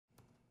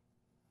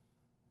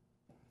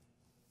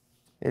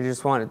You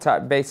just want to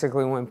talk,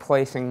 basically when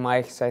placing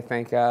mics, I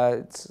think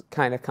it's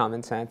kind of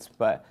common sense,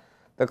 but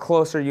the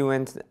closer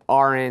you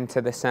are into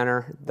the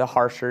center, the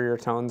harsher your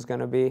tone's going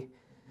to be,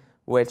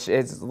 which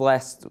is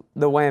less,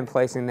 the way I'm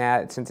placing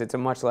that, since it's a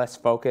much less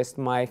focused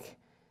mic,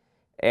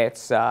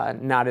 it's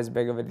not as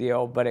big of a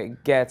deal, but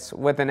it gets,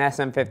 with an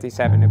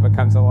SM57, it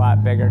becomes a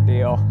lot bigger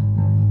deal.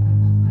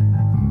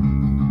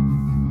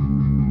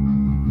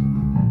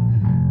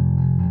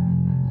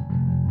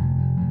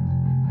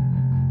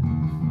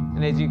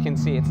 And as you can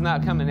see, it's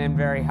not coming in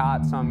very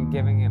hot, so I'm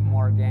giving it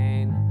more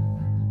gain.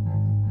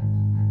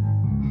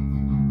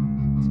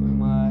 Too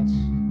much.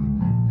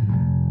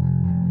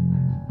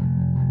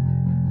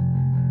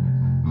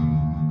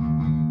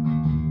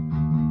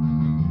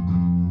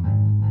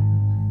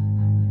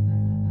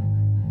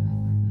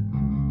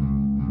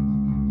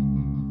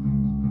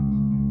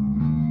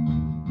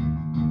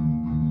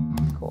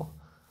 Cool.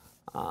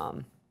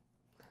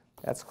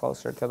 That's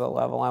closer to the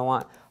level I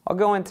want. I'll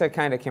go into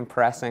kind of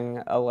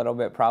compressing a little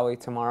bit probably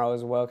tomorrow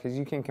as well, because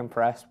you can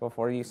compress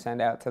before you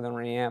send out to the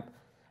reamp.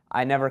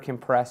 I never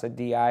compress a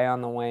DI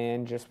on the way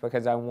in just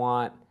because I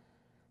want,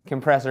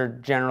 compressor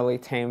generally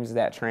tames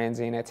that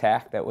transient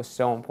attack that was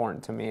so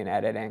important to me in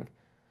editing.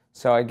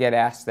 So I get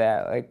asked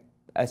that, like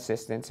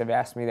assistants have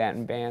asked me that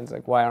in bands,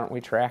 like why aren't we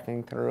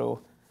tracking through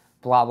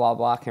blah, blah,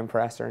 blah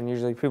compressor? And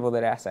usually people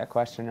that ask that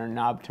question are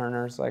knob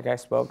turners like I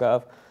spoke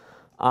of.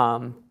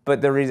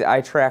 But the reason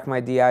I track my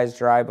DIs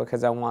dry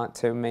because I want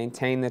to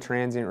maintain the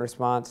transient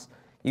response.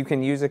 You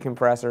can use a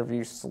compressor if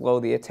you slow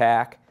the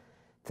attack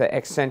to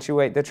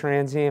accentuate the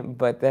transient,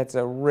 but that's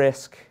a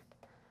risk.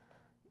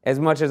 As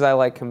much as I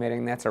like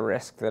committing, that's a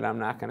risk that I'm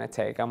not going to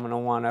take. I'm going to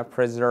want to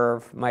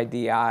preserve my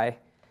DI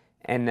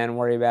and then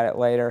worry about it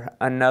later.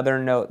 Another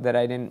note that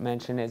I didn't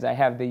mention is I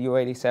have the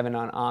U87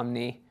 on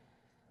Omni,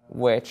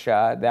 which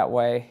that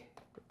way,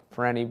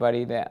 for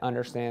anybody that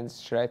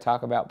understands, should I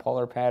talk about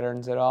polar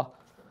patterns at all?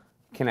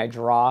 Can I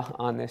draw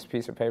on this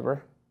piece of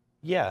paper?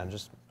 Yeah,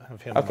 just have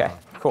him. Okay,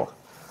 cool.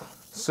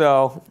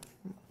 So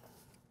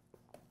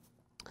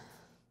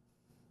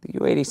the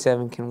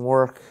U87 can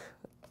work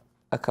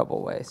a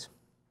couple ways.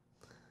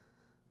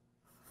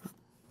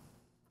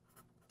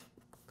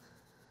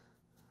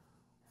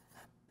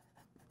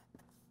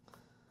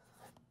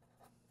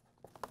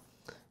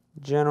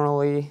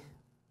 Generally,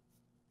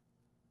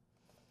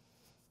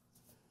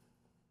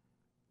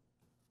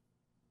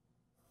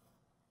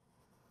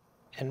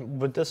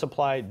 and would this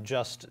apply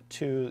just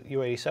to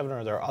U87, or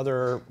are there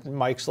other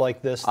mics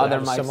like this? Other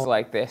mics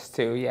like this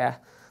too, yeah.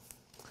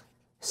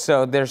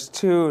 So there's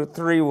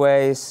 2-3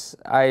 ways.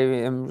 I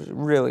am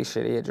really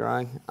shitty at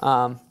drawing.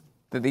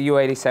 That the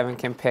U87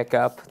 can pick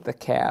up the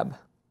cab.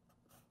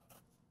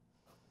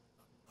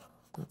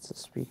 That's a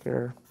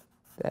speaker.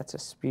 That's a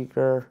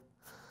speaker.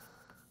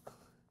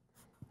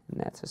 And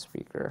that's a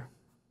speaker.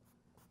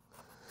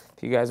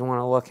 If you guys want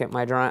to look at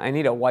my drawing, I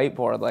need a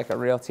whiteboard like a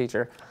real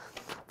teacher.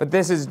 But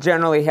this is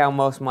generally how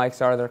most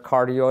mics are. They're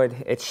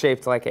cardioid. It's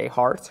shaped like a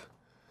heart.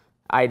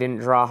 I didn't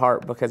draw a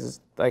heart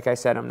because, like I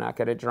said, I'm not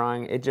good at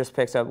drawing. It just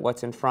picks up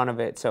what's in front of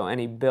it, so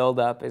any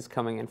buildup is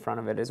coming in front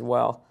of it as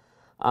well.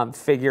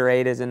 Figure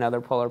 8 is another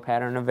polar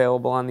pattern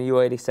available on the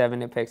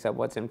U87. It picks up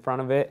what's in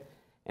front of it,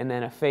 and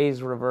then a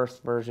phase reverse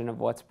version of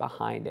what's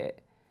behind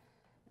it.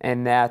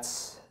 And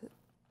that's,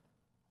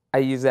 I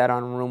use that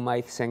on room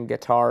mics and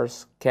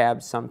guitars,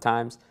 cabs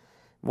sometimes.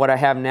 What I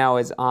have now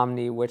is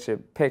Omni, which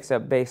it picks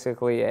up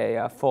basically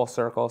a full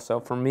circle.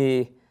 So for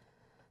me,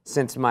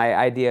 since my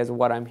idea is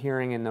what I'm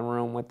hearing in the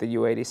room with the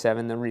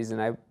U87, the reason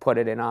I put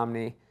it in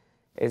Omni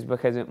is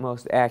because it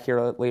most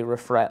accurately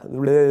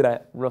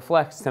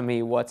reflects to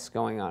me what's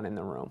going on in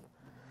the room.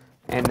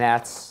 And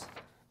that's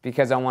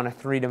because I want a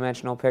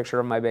three-dimensional picture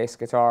of my bass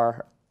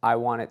guitar. I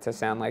want it to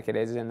sound like it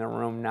is in the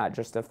room, not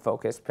just a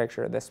focused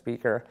picture of the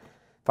speaker.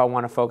 If I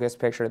want a focused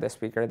picture of the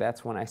speaker,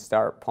 that's when I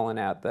start pulling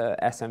out the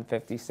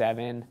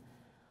SM57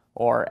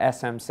 or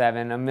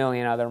SM7, a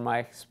million other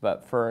mics.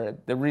 But for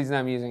the reason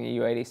I'm using a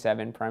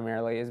U87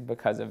 primarily is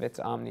because of its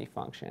Omni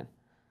function.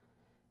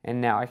 And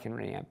now I can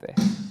reamp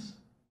this.